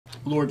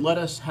Lord, let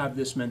us have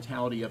this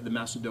mentality of the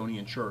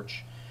Macedonian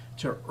church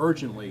to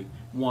urgently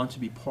want to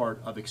be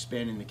part of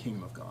expanding the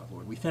kingdom of God,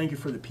 Lord. We thank you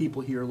for the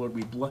people here, Lord.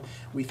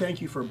 We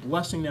thank you for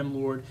blessing them,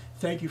 Lord.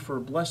 Thank you for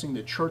blessing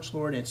the church,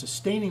 Lord, and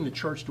sustaining the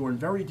church during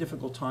very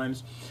difficult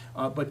times,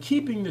 but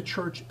keeping the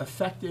church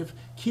effective,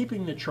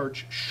 keeping the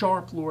church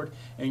sharp, Lord,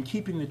 and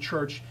keeping the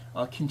church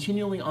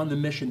continually on the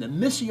mission. The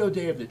missio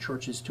Dei of the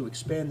church is to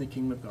expand the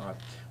kingdom of God.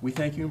 We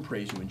thank you and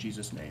praise you in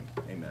Jesus' name.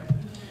 Amen.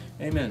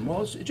 Amen.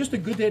 Well, it's just a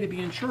good day to be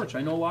in church.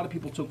 I know a lot of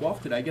people took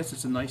off today. I guess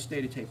it's a nice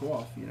day to take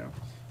off, you know.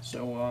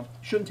 So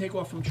shouldn't take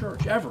off from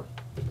church, ever.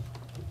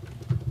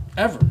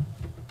 Ever.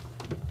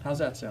 How's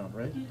that sound,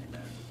 right?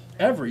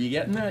 Ever. You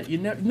getting that? You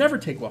never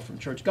take off from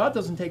church. God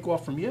doesn't take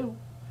off from you,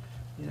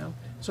 you know.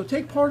 So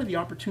take part of the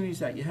opportunities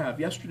that you have.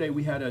 Yesterday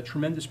we had a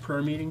tremendous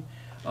prayer meeting.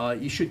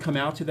 You should come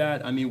out to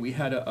that. I mean, we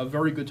had a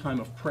very good time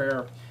of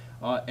prayer,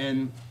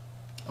 and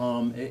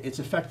it's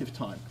effective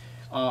time.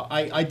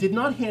 I did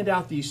not hand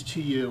out these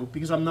to you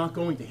because I'm not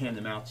going to hand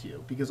them out to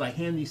you, because I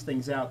hand these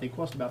things out. They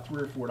cost about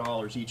 $3 or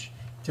 $4 each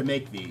to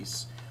make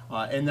these,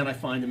 and then I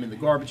find them in the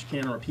garbage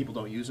can or people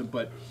don't use them.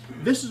 But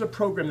this is a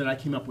program that I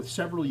came up with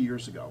several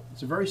years ago.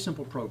 It's a very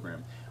simple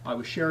program. I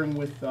was sharing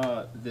with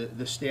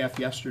the staff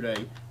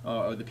yesterday,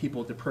 or the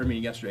people at the prayer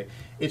meeting yesterday.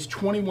 It's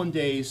 21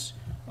 days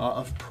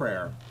of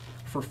prayer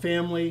for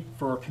family,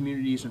 for our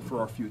communities, and for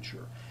our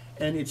future.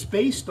 And it's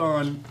based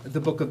on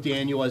the book of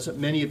Daniel. As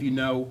many of you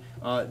know,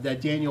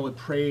 that Daniel had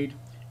prayed,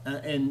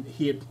 and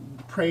he had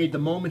prayed the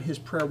moment his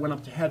prayer went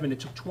up to heaven. It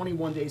took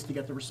 21 days to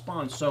get the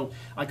response. So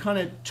I kind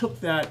of took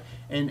that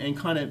and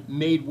kind of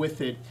made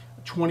with it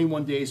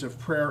 21 days of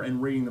prayer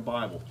and reading the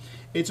Bible.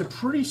 It's a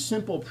pretty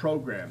simple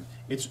program.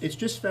 It's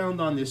just found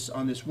on this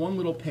one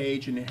little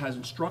page, and it has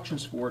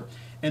instructions for it.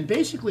 And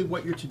basically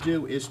what you're to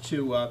do is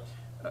to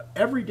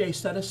every day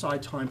set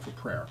aside time for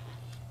prayer.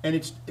 And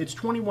it's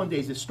 21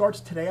 days. It starts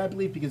today, I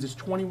believe, because it's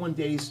 21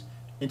 days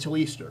until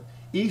Easter.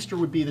 Easter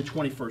would be the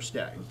 21st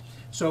day.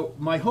 So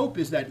my hope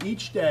is that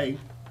each day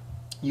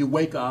you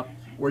wake up,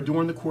 or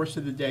during the course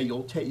of the day,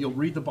 you'll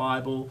read the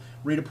Bible,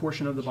 read a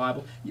portion of the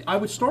Bible. I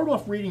would start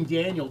off reading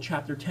Daniel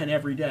chapter 10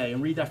 every day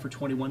and read that for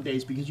 21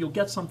 days, because you'll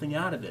get something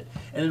out of it.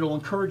 And it'll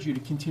encourage you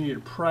to continue to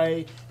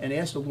pray and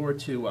ask the Lord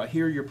to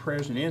hear your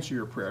prayers and answer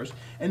your prayers.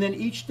 And then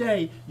each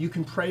day you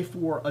can pray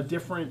for a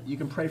different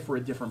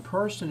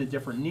person, a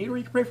different need, or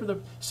you can pray for the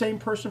same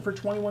person for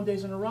 21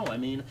 days in a row. I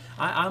mean,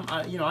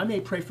 I may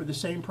pray for the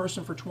same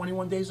person for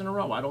 21 days in a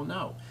row. I don't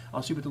know.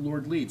 I'll see what the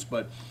Lord leads.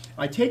 But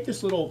I take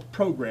this little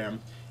program,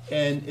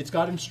 and it's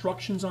got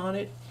instructions on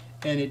it,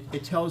 and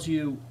it tells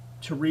you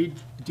to read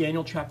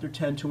Daniel chapter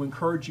 10 to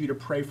encourage you to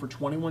pray for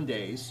 21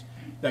 days,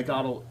 that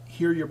God will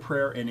hear your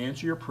prayer and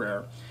answer your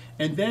prayer.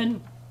 And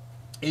then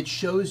it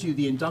shows you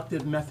the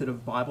inductive method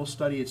of Bible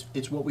study.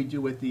 It's what we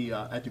do at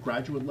the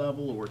graduate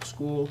level or at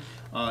school,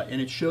 and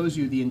it shows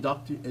you the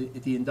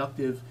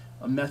inductive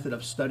method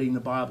of studying the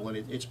Bible, and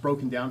it's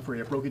broken down for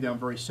you. I broke it down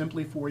very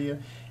simply for you,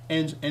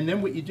 and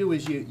then what you do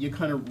is you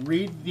kind of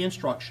read the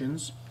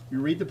instructions. You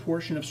read the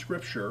portion of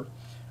Scripture,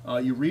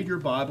 you read your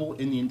Bible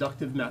in the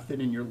inductive method,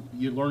 and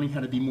you're learning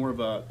how to be more of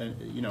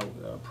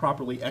a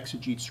properly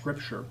exegete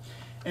Scripture.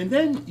 And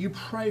then you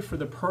pray for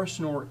the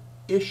person or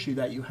issue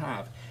that you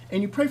have.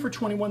 And you pray for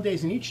 21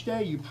 days, and each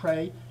day you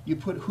pray, you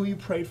put who you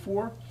prayed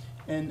for,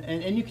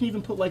 and you can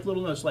even put like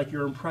little notes, like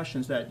your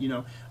impressions that,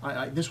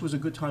 this was a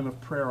good time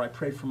of prayer, I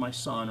prayed for my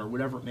son, or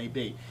whatever it may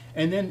be.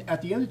 And then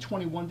at the end of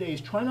 21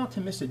 days, try not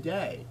to miss a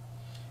day.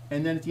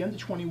 And then at the end of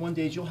 21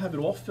 days, you'll have it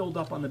all filled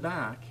up on the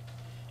back.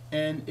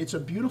 And it's a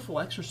beautiful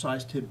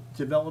exercise to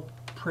develop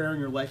prayer in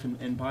your life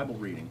and Bible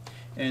reading.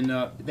 And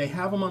they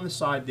have them on the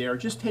side there.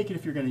 Just take it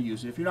if you're going to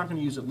use it. If you're not going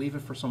to use it, leave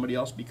it for somebody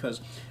else,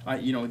 because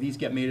these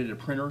get made at a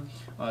printer,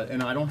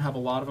 and I don't have a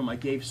lot of them. I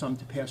gave some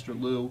to Pastor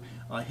Lou.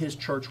 His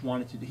church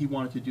wanted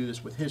to do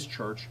this with his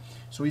church,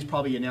 so he's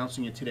probably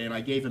announcing it today. And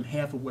I gave him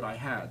half of what I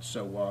had.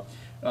 So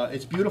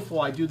it's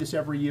beautiful. I do this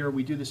every year.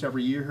 We do this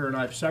every year here, and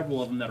I have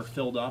several of them that are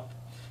filled up.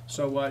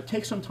 So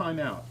take some time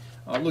out.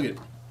 Look at it.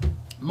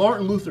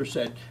 Martin Luther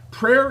said,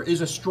 "Prayer is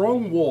a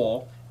strong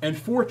wall and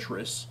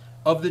fortress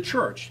of the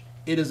church.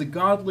 It is a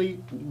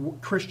godly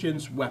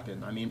Christian's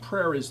weapon." I mean,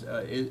 prayer is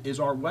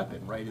our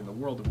weapon, right, in the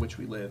world in which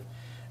we live.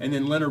 And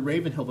then Leonard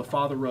Ravenhill, the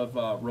father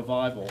of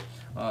revival,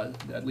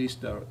 at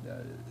least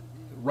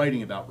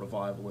writing about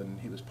revival, and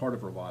he was part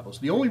of revivals.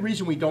 The only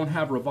reason we don't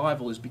have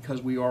revival is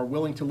because we are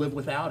willing to live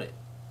without it.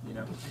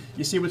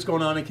 You see what's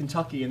going on in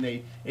Kentucky, and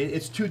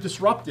it's too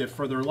disruptive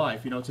for their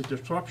life. It's a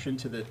disruption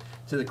to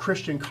the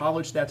Christian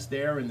college that's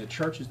there and the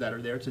churches that are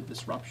there. It's a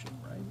disruption,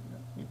 right?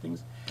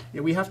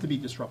 We have to be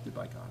disrupted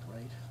by God,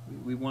 right?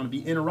 We want to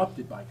be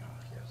interrupted by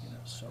God.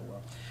 Yes.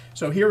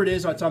 So here it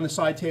is. It's on the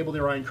side table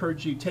there. I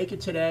encourage you, take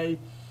it today.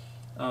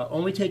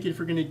 Only take it if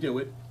you're going to do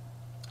it.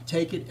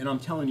 Take it, and I'm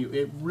telling you,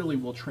 it really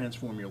will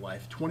transform your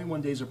life.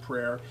 21 days of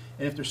prayer,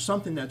 and if there's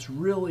something that's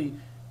really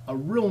a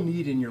real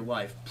need in your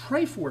life,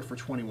 pray for it for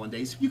 21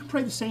 days. You can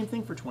pray the same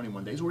thing for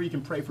 21 days, or you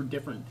can pray for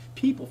different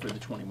people for the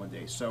 21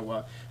 days.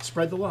 So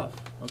spread the love,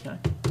 okay?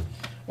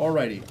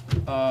 Alrighty,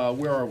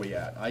 where are we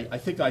at? I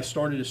think I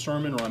started a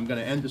sermon, or I'm going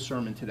to end the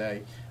sermon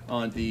today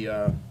on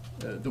the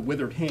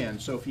withered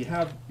hand. So if you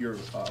have your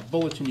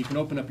bulletin, you can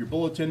open up your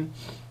bulletin,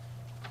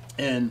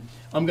 and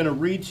I'm going to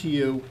read to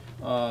you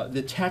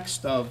the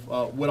text of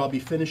what I'll be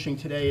finishing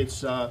today.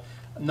 It's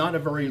not a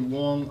very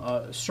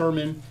long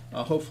sermon.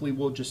 Hopefully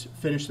we'll just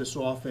finish this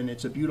off, and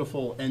it's a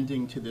beautiful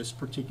ending to this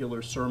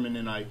particular sermon,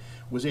 and I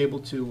was able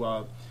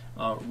to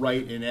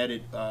write and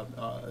edit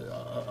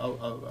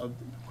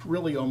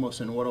really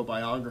almost an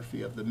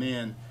autobiography of the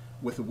man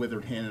with the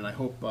withered hand, and I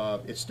hope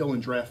it's still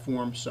in draft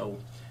form, so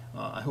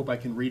I hope I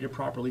can read it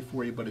properly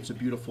for you, but it's a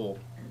beautiful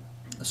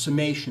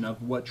summation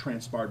of what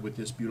transpired with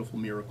this beautiful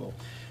miracle.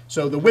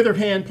 So the withered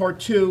hand, part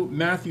 2,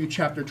 Matthew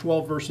chapter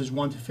 12, verses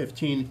 1 to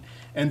 15,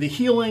 and the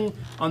healing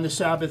on the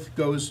Sabbath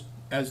goes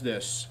as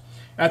this.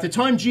 At the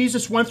time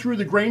Jesus went through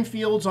the grain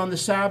fields on the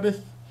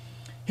Sabbath,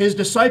 his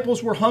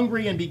disciples were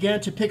hungry and began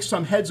to pick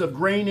some heads of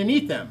grain and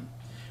eat them.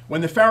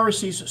 When the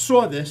Pharisees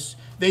saw this,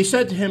 they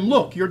said to him,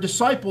 "Look, your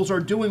disciples are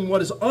doing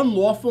what is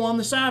unlawful on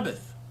the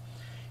Sabbath."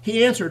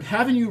 He answered,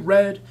 "Haven't you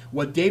read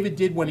what David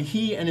did when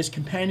he and his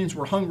companions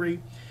were hungry?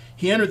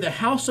 He entered the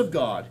house of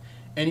God,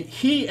 and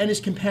he and his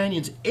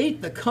companions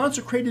ate the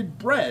consecrated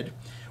bread,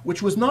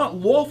 which was not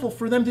lawful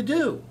for them to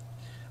do,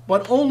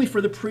 but only for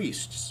the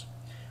priests.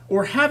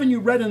 Or haven't you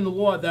read in the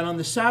law that on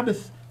the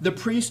Sabbath the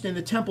priest in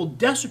the temple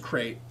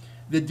desecrate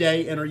the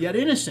day and are yet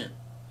innocent?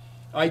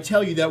 I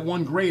tell you that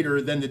one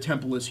greater than the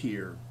temple is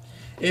here.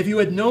 If you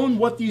had known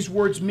what these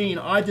words mean,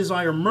 'I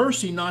desire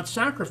mercy, not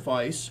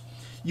sacrifice,'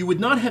 you would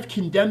not have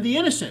condemned the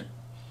innocent,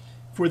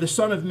 for the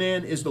Son of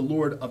Man is the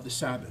Lord of the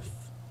Sabbath."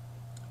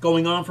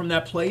 Going on from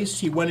that place,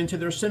 he went into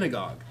their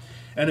synagogue,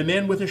 and a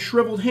man with a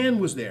shriveled hand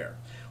was there.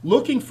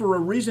 Looking for a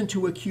reason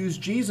to accuse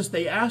Jesus,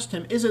 they asked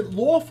him, "Is it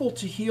lawful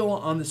to heal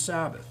on the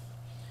Sabbath?"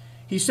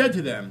 He said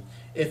to them,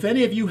 "If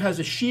any of you has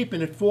a sheep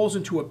and it falls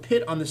into a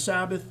pit on the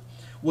Sabbath,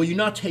 will you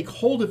not take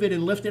hold of it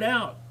and lift it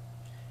out?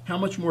 How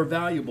much more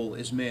valuable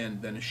is man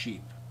than a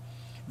sheep?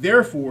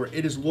 Therefore,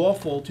 it is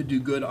lawful to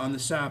do good on the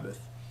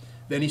Sabbath."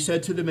 Then he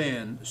said to the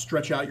man,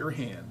 "Stretch out your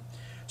hand."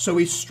 So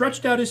he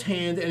stretched out his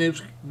hand, and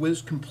it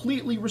was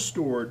completely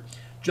restored,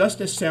 just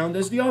as sound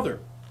as the other.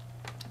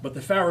 But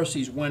the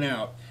Pharisees went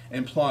out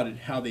and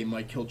plotted how they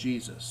might kill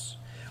Jesus.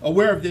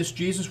 Aware of this,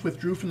 Jesus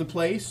withdrew from the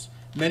place.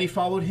 Many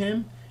followed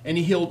him, and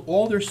he healed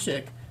all their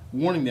sick,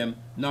 warning them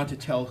not to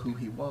tell who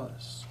he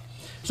was.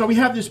 So we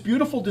have this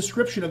beautiful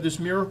description of this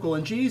miracle,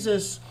 and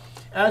Jesus,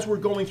 as we're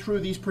going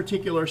through these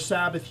particular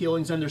Sabbath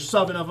healings, and there's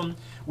 7 of them,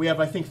 we have,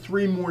 I think,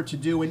 3 more to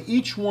do, and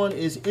each one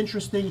is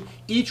interesting,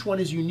 each one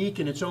is unique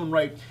in its own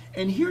right.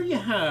 And here you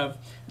have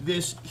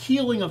this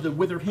healing of the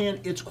withered hand.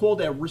 It's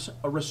called a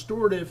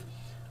restorative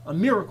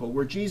miracle,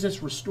 where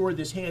Jesus restored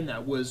this hand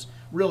that was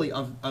really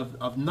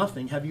of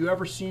nothing. Have you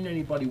ever seen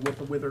anybody with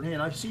a withered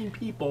hand? I've seen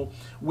people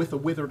with a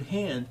withered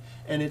hand,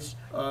 and it's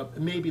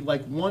maybe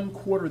like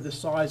 1/4 the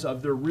size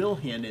of their real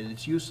hand, and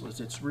it's useless.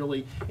 It's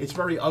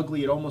very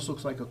ugly. It almost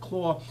looks like a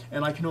claw,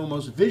 and I can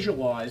almost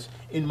visualize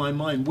in my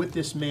mind what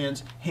this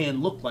man's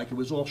hand looked like. It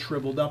was all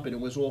shriveled up, and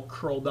it was all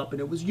curled up, and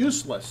it was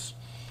useless.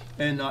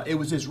 And it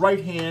was his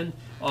right hand,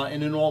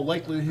 and in all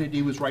likelihood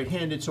he was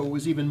right-handed, so it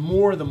was even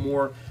more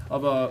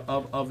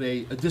of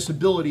a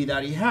disability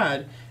that he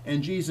had,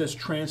 and Jesus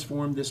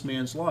transformed this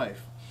man's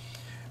life.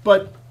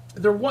 But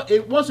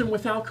it wasn't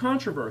without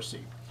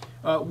controversy.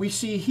 We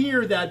see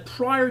here that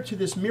prior to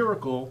this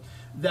miracle,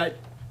 that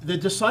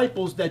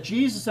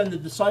Jesus and the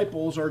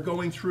disciples are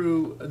going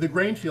through the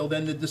grain field,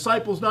 and the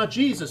disciples, not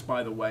Jesus,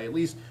 by the way, at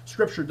least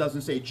Scripture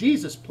doesn't say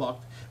Jesus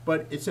plucked,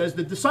 but it says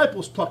the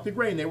disciples plucked the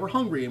grain. They were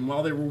hungry, and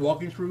while they were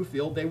walking through a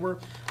field, they were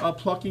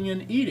plucking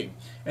and eating.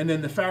 And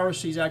then the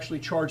Pharisees actually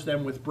charged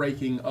them with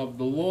breaking of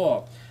the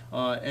law.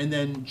 And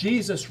then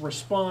Jesus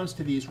responds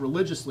to these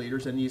religious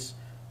leaders, and these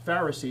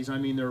Pharisees, I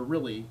mean, they're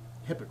really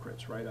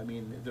hypocrites, right? I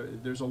mean,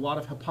 there's a lot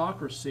of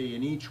hypocrisy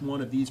in each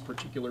one of these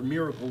particular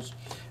miracles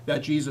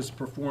that Jesus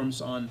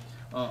performs on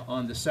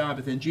the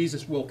Sabbath, and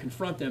Jesus will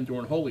confront them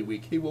during Holy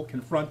Week. He will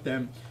confront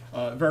them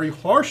very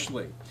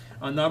harshly,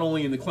 not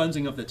only in the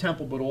cleansing of the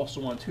temple, but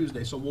also on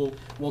Tuesday. So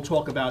we'll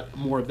talk about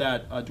more of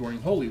that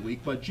during Holy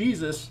Week. But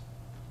Jesus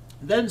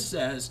then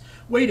says,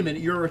 "Wait a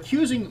minute, you're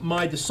accusing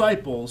my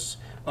disciples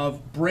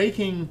of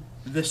breaking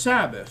the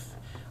Sabbath."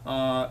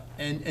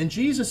 And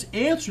Jesus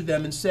answered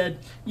them and said,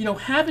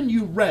 haven't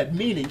you read?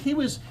 Meaning, he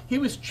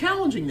was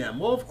challenging them.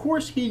 Well, of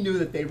course he knew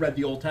that they read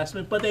the Old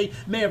Testament, but they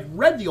may have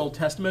read the Old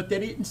Testament. They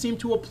didn't seem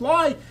to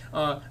apply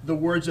the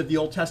words of the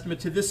Old Testament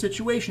to this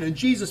situation. And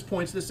Jesus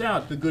points this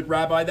out, the good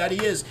rabbi that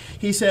he is.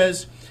 He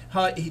says,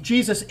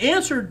 Jesus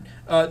answered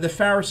the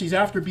Pharisees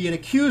after being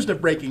accused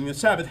of breaking the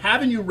Sabbath,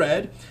 "Haven't you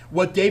read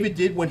what David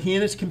did when he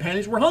and his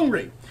companions were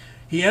hungry?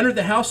 He entered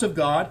the house of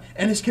God,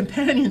 and his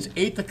companions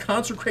ate the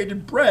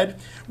consecrated bread,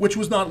 which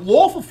was not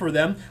lawful for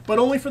them, but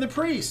only for the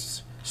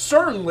priests."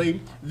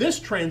 Certainly, this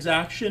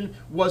transaction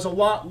was a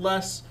lot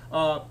less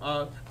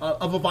of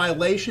a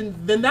violation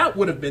than that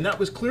would have been. That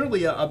was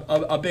clearly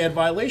a bad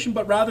violation,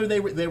 but rather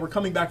they were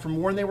coming back from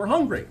war and they were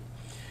hungry.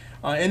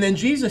 And then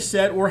Jesus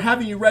said, or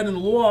haven't you read in the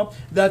law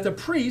that the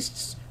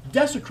priests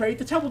desecrate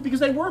the temple because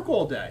they work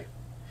all day?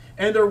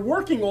 And they're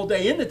working all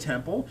day in the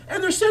temple,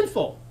 and they're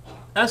sinful,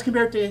 as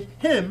compared to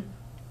him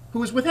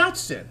who is without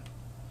sin.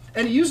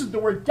 And he uses the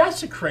word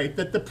desecrate,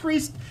 that the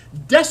priests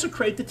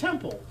desecrate the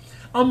temple.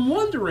 I'm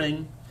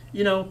wondering,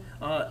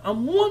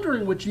 I'm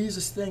wondering what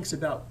Jesus thinks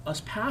about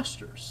us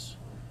pastors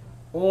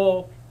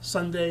all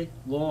Sunday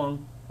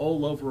long,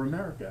 all over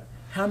America.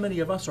 How many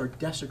of us are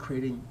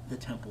desecrating the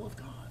temple of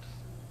God?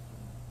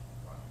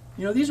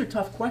 These are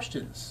tough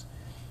questions.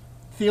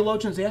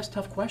 Theologians ask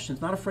tough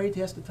questions, not afraid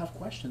to ask the tough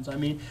questions.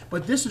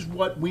 But this is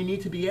what we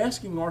need to be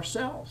asking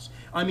ourselves.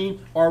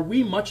 Are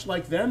we much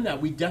like them,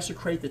 that we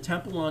desecrate the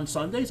temple on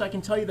Sundays? I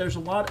can tell you there's a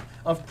lot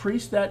of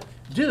priests that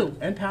do,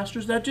 and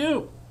pastors that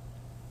do.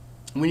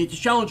 We need to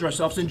challenge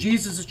ourselves, and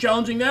Jesus is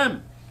challenging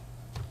them.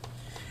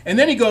 And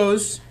then he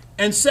goes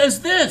and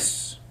says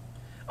this,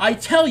 I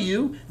tell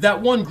you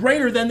that one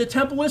greater than the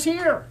temple is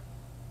here.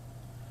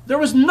 There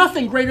was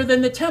nothing greater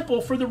than the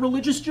temple for the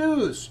religious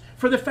Jews,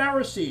 for the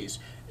Pharisees.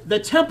 The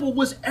temple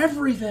was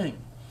everything.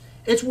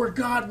 It's where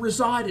God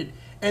resided.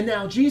 And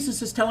now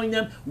Jesus is telling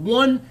them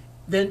one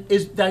that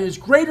is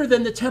greater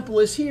than the temple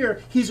is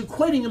here. He's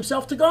equating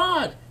himself to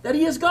God, that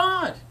he is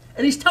God.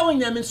 And he's telling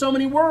them in so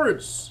many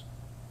words.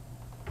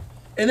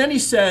 And then he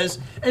says,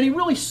 and he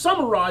really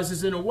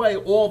summarizes in a way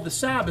all of the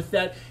Sabbath,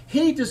 that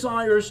he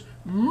desires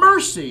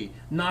mercy,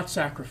 not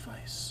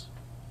sacrifice.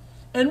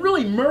 And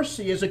really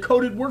mercy is a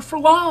coded word for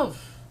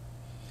love.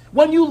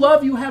 When you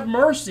love, you have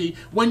mercy.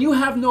 When you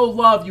have no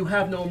love, you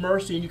have no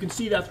mercy. And you can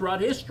see that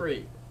throughout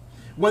history.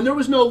 When there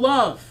was no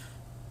love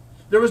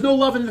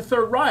in the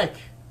Third Reich,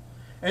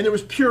 and there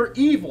was pure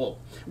evil.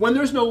 When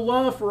there's no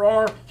love for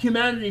our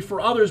humanity, for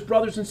others,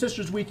 brothers and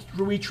sisters,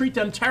 we treat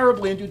them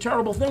terribly and do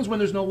terrible things when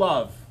there's no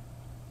love.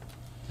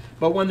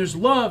 But when there's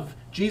love,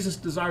 Jesus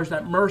desires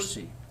that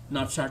mercy,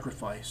 not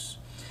sacrifice.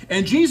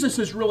 And Jesus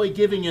is really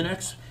giving an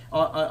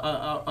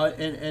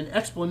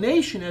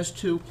explanation as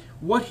to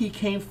what he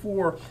came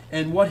for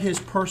and what his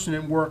person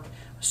and work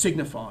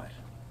signified.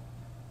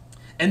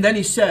 And then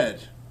he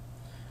said,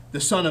 the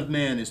Son of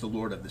Man is the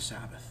Lord of the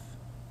Sabbath.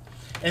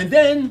 And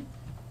then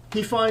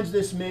he finds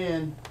this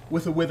man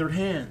with a withered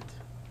hand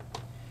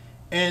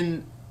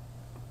and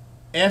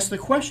asks the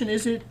question,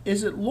 is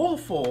it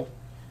lawful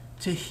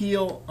to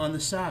heal on the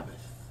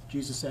Sabbath?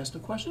 Jesus asked the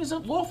question, is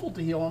it lawful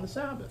to heal on the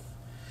Sabbath?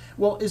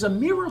 Well, is a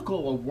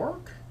miracle a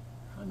work?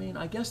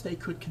 I guess they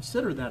could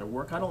consider that a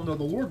work. I don't know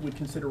the Lord would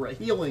consider a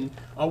healing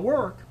a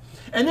work.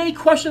 And then he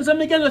questions them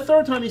again the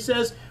third time. He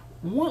says,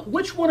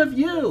 which one of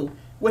you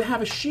would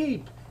have a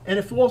sheep and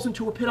it falls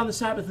into a pit on the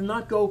Sabbath and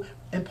not go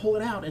and pull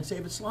it out and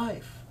save its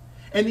life?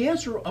 And the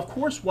answer, of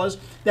course, was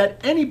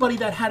that anybody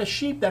that had a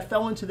sheep that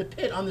fell into the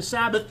pit on the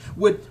Sabbath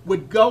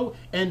would go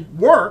and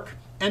work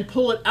and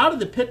pull it out of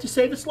the pit to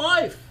save its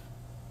life.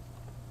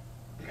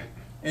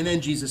 And then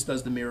Jesus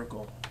does the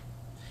miracle.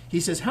 He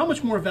says, how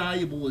much more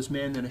valuable is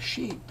man than a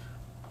sheep?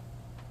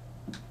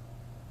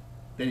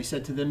 Then he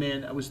said to the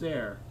man that was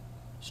there,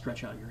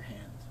 stretch out your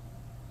hand.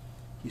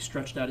 He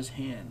stretched out his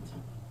hand,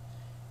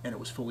 and it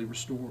was fully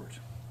restored.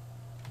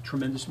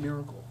 Tremendous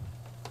miracle.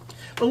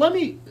 But let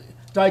me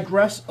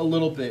digress a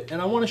little bit,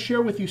 and I want to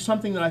share with you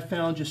something that I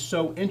found just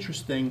so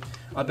interesting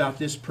about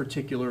this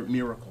particular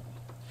miracle.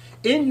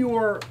 In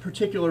your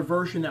particular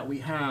version that we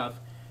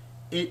have,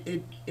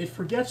 it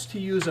forgets to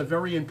use a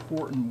very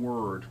important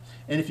word.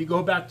 And if you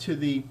go back to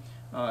the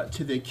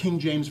King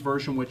James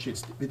Version, which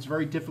it's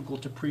very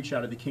difficult to preach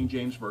out of the King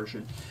James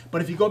Version,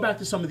 but if you go back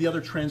to some of the other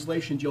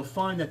translations, you'll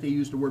find that they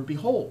use the word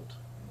behold.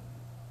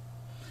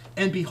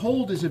 And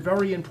behold is a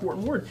very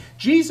important word.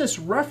 Jesus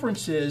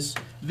references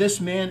this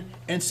man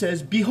and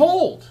says,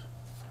 behold.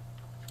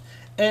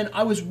 And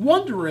I was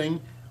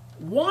wondering,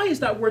 why is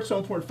that word so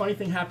important? Funny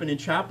thing happened in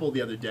chapel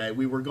the other day.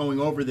 We were going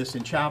over this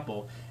in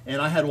chapel, and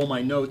I had all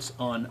my notes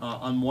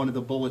on one of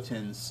the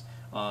bulletins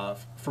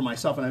for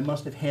myself, and I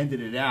must have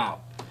handed it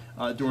out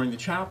during the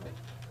chapel.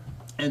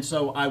 And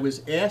so I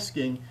was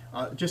asking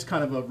just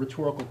kind of a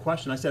rhetorical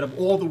question. I said, of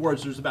all the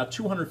words, there's about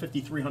 250,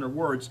 300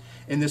 words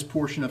in this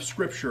portion of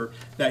Scripture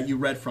that you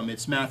read from.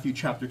 It's Matthew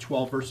chapter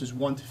 12, verses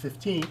 1 to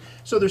 15.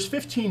 So there's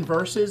 15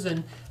 verses,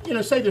 and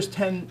say there's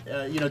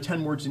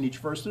 10 words in each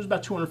verse. There's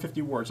about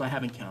 250 words. I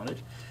haven't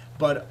counted.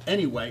 But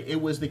anyway,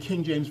 it was the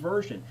King James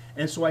Version.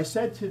 And so I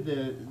said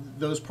to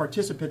those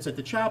participants at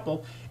the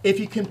chapel, if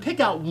you can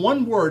pick out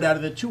one word out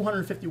of the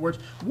 250 words,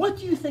 what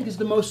do you think is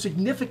the most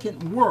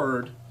significant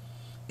word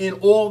in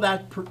all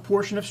that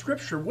portion of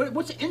Scripture?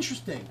 What's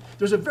interesting?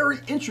 There's a very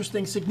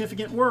interesting,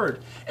 significant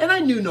word. And I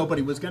knew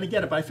nobody was going to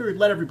get it, but I figured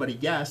let everybody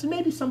guess, and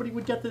maybe somebody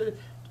would get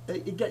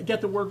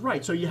the word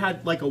right. So you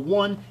had like a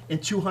 1 in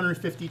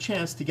 250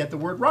 chance to get the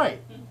word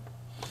right.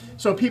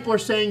 So people are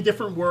saying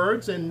different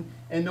words, and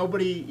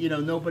nobody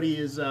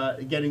is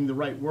getting the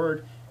right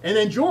word. And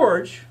then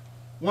George,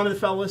 one of the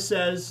fellows,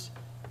 says,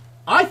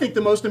 I think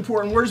the most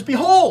important word is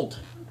behold.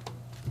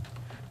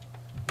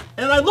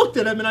 And I looked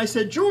at him and I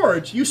said,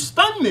 George, you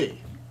stunned me.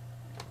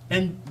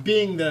 And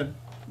being the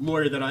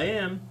lawyer that I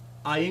am,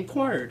 I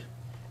inquired.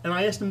 And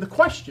I asked him the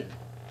question,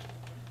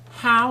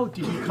 how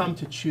did you come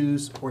to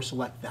choose or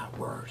select that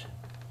word?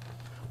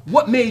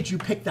 What made you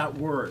pick that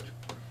word?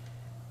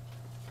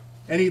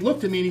 And he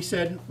looked at me and he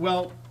said,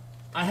 well,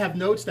 I have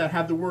notes that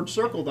have the word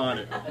circled on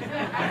it.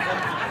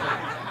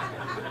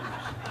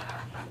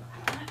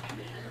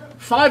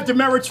 5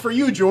 demerits for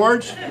you,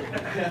 George.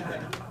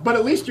 But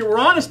at least you were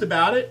honest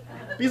about it.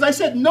 Because I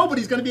said,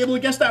 nobody's going to be able to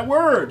guess that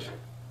word.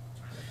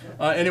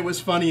 And it was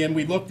funny, and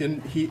we looked,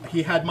 and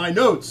he had my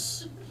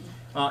notes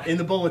in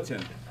the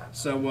bulletin.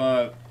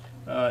 So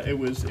it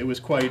was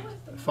quite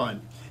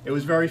fun. It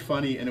was very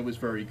funny, and it was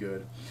very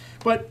good.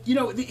 But you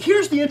know,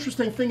 here's the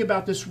interesting thing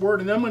about this word,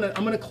 and I'm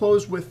gonna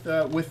close with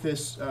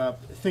this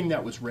thing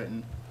that was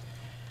written.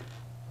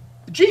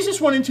 Jesus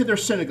went into their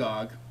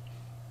synagogue,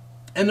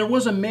 and there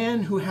was a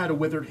man who had a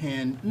withered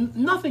hand.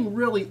 Nothing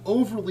really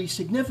overly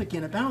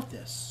significant about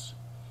this.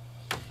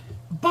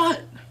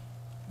 But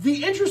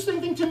the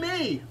interesting thing to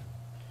me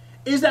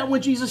is that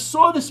when Jesus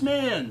saw this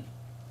man,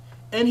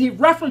 and he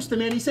referenced the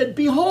man, he said,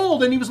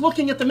 behold, and he was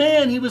looking at the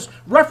man, he was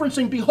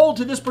referencing, behold,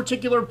 to this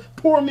particular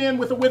poor man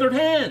with a withered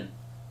hand.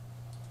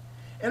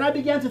 And I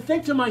began to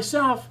think to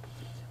myself,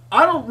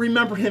 I don't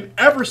remember him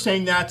ever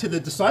saying that to the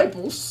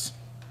disciples.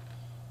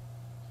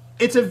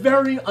 It's a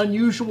very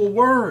unusual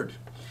word.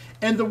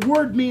 And the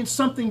word means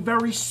something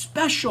very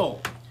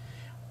special.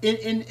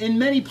 In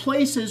many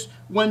places,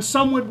 when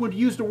someone would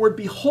use the word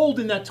behold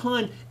in that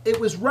time, it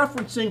was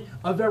referencing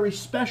a very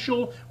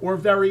special or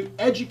very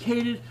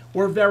educated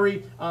or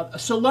very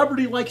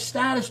celebrity-like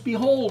status,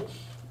 behold.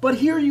 But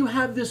here you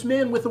have this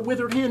man with a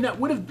withered hand that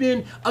would have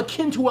been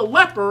akin to a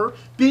leper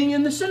being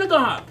in the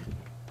synagogue.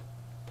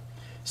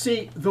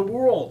 See, the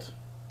world,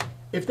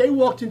 if they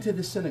walked into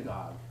the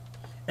synagogue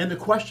and the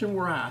question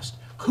were asked,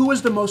 who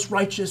is the most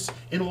righteous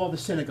in all the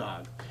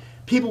synagogue?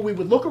 People, we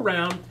would look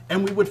around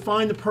and we would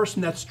find the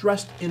person that's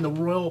dressed in the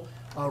royal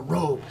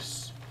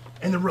robes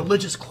and the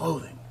religious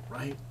clothing,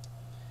 right?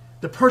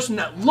 The person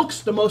that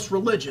looks the most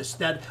religious,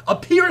 that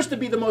appears to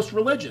be the most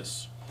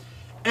religious.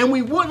 And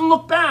we wouldn't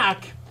look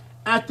back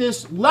at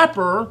this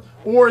leper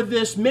or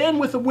this man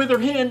with a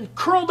withered hand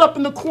curled up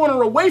in the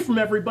corner away from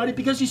everybody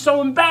because he's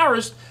so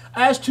embarrassed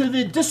as to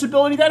the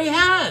disability that he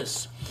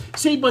has.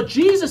 See, but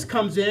Jesus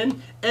comes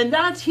in, and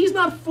he's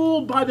not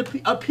fooled by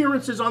the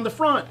appearances on the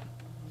front.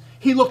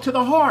 He looked to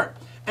the heart.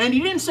 And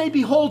he didn't say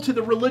behold to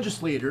the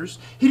religious leaders.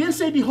 He didn't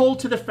say behold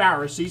to the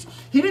Pharisees.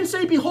 He didn't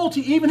say behold to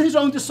even his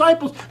own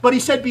disciples, but he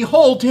said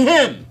behold to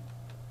him.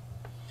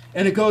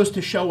 And it goes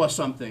to show us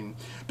something.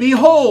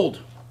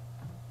 Behold,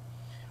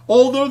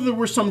 although there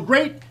were some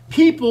great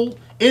people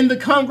in the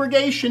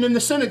congregation in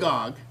the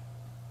synagogue,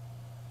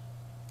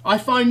 I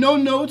find no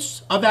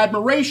notes of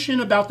admiration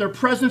about their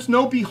presence,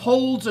 no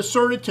beholds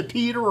asserted to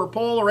Peter or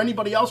Paul or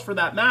anybody else for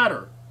that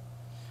matter.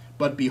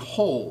 But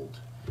behold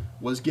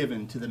was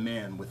given to the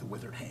man with the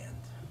withered hand.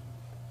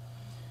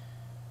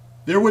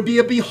 There would be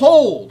a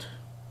behold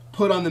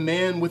put on the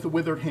man with the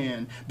withered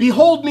hand.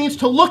 Behold means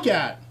to look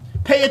at,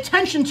 pay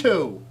attention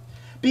to.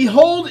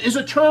 Behold is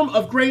a term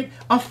of great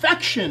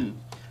affection,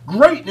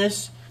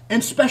 greatness,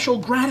 and special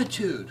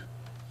gratitude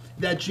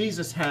that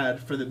Jesus had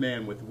for the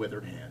man with the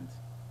withered hand.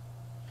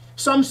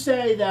 Some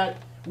say that,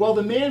 well,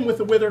 the man with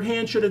the withered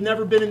hand should have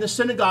never been in the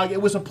synagogue.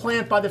 It was a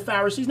plant by the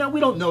Pharisees. Now,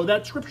 we don't know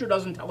that. Scripture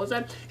doesn't tell us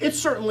that. It's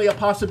certainly a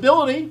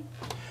possibility,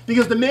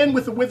 because the man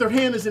with the withered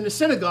hand is in the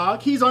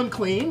synagogue. He's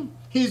unclean.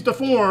 He's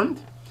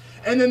deformed.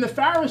 And then the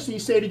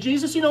Pharisees say to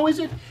Jesus, is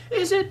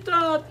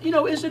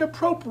it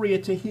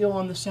appropriate to heal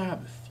on the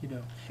Sabbath?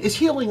 Is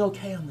healing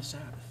okay on the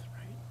Sabbath,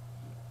 right?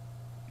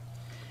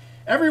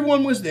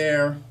 Everyone was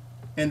there,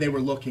 and they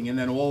were looking, and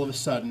then all of a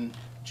sudden,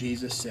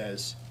 Jesus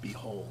says,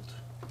 behold.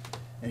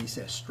 And he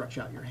says, stretch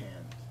out your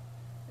hand.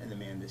 And the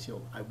man is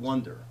healed. I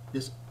wonder,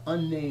 this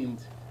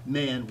unnamed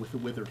man with the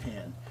withered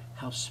hand,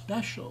 how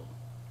special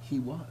he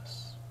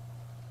was.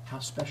 How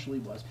special he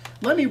was.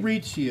 Let me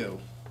read to you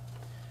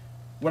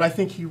what I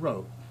think he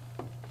wrote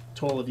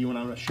to all of you, and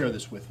I'm going to share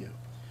this with you.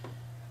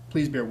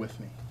 Please bear with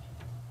me.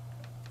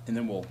 And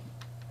then we'll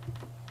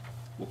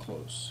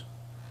close.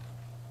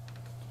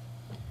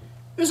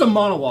 This is a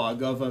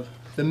monologue of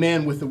the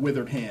man with the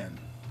withered hand.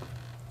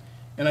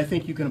 And I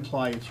think you can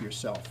apply it to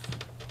yourself.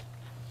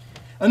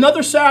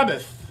 Another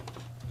Sabbath,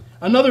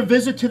 another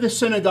visit to the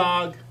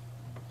synagogue,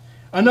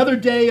 another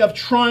day of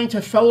trying to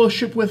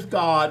fellowship with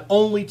God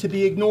only to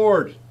be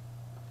ignored,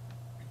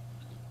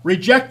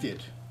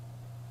 rejected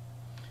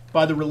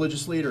by the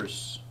religious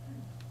leaders.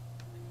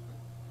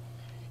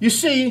 You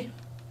see,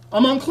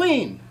 I'm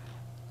unclean.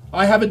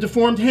 I have a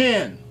deformed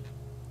hand.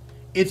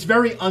 It's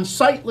very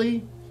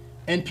unsightly,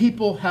 and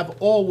people have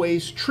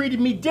always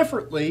treated me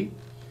differently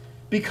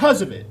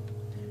because of it,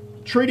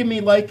 treated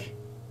me like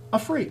a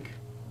freak.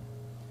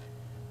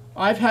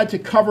 I've had to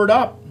cover it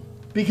up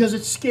because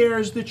it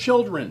scares the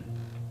children.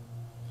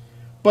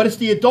 But it's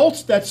the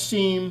adults that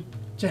seem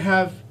to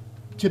have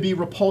to be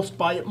repulsed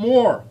by it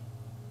more.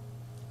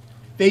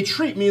 They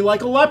treat me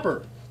like a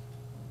leper.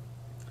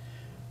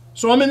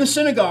 So I'm in the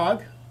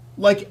synagogue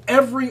like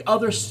every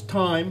other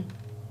time,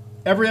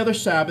 every other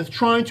Sabbath,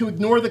 trying to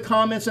ignore the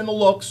comments and the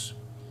looks,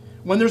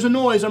 When there's a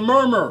noise, a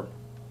murmur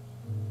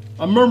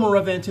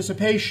of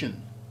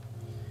anticipation.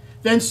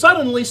 Then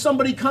suddenly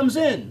somebody comes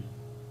in.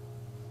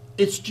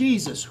 It's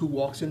Jesus who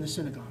walks in the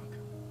synagogue.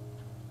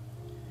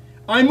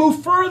 I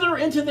move further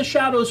into the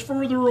shadows,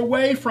 further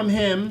away from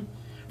him,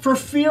 for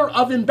fear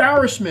of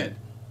embarrassment,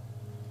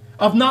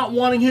 of not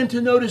wanting him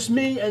to notice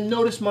me and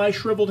notice my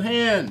shriveled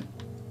hand.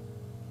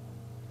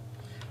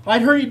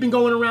 I'd heard he'd been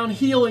going around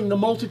healing the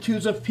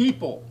multitudes of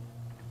people,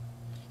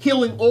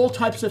 healing all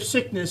types of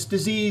sickness,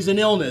 disease, and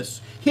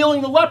illness,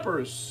 healing the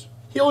lepers,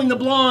 healing the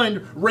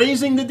blind,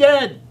 raising the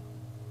dead.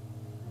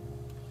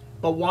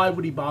 But why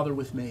would he bother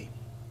with me?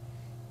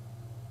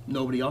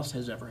 Nobody else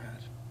has ever had.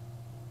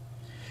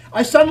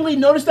 I suddenly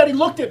noticed that he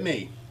looked at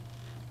me,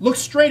 looked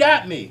straight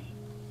at me,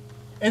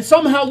 and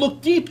somehow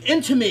looked deep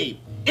into me,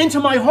 into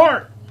my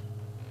heart,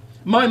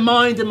 my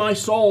mind, and my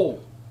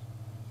soul.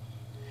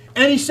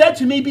 And he said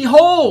to me,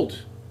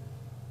 behold,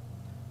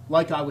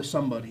 like I was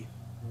somebody.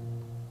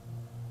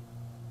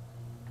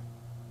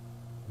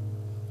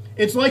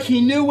 It's like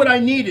he knew what I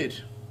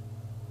needed.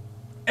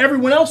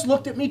 Everyone else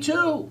looked at me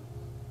too.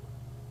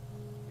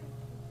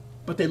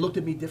 But they looked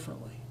at me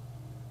differently.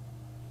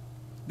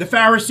 The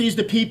Pharisees,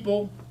 the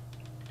people.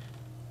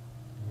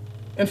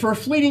 And for a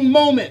fleeting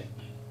moment,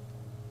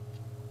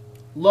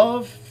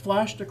 love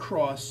flashed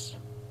across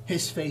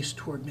his face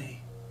toward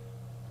me.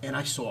 And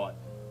I saw it.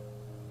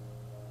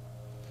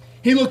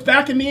 He looked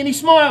back at me and he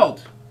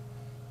smiled.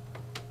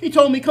 He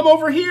told me, come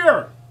over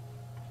here.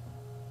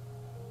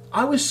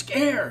 I was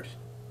scared.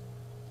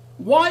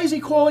 Why is he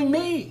calling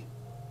me?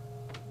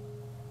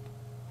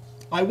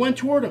 I went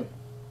toward him.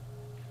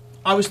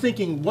 I was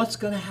thinking, what's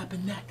going to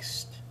happen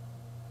next?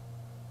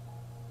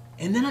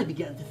 And then I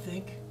began to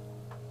think,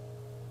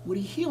 would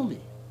he heal me?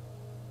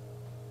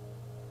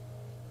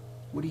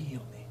 Would he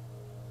heal me?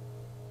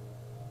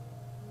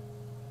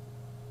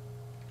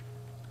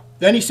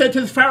 Then he said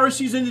to the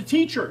Pharisees and the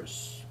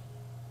teachers,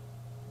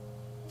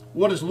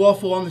 what is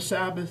lawful on the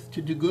Sabbath,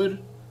 to do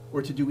good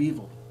or to do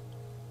evil?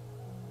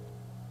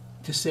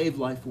 To save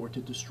life or to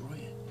destroy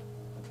it?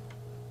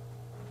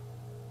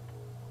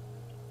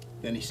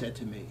 Then he said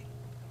to me,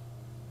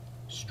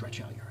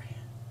 stretch out your hand.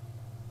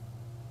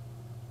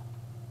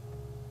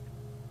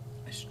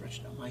 I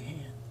stretched out my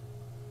hand,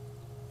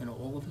 and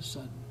all of a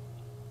sudden,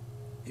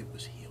 it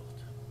was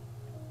healed.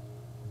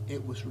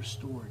 It was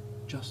restored,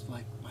 just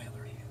like my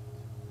other hand.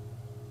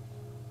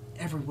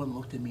 Everyone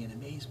looked at me in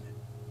amazement.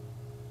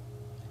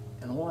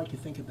 And all I could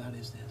think about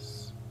is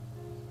this: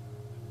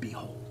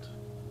 behold.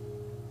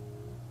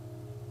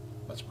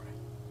 Let's pray.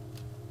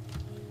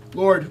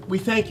 Lord, we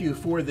thank you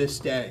for this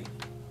day.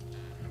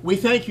 We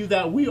thank you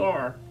that we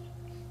are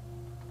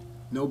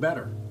no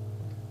better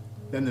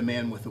than the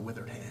man with the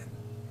withered hand.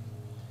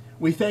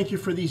 We thank you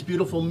for these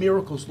beautiful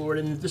miracles, Lord,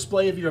 and the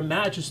display of your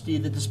majesty,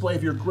 the display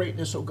of your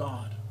greatness, O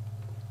God.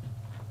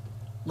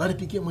 Let it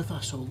begin with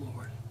us, O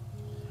Lord.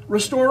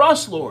 Restore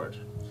us, Lord,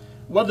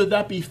 whether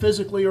that be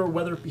physically or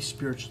whether it be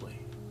spiritually.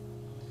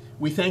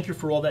 We thank you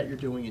for all that you're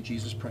doing in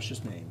Jesus'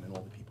 precious name and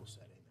all the people.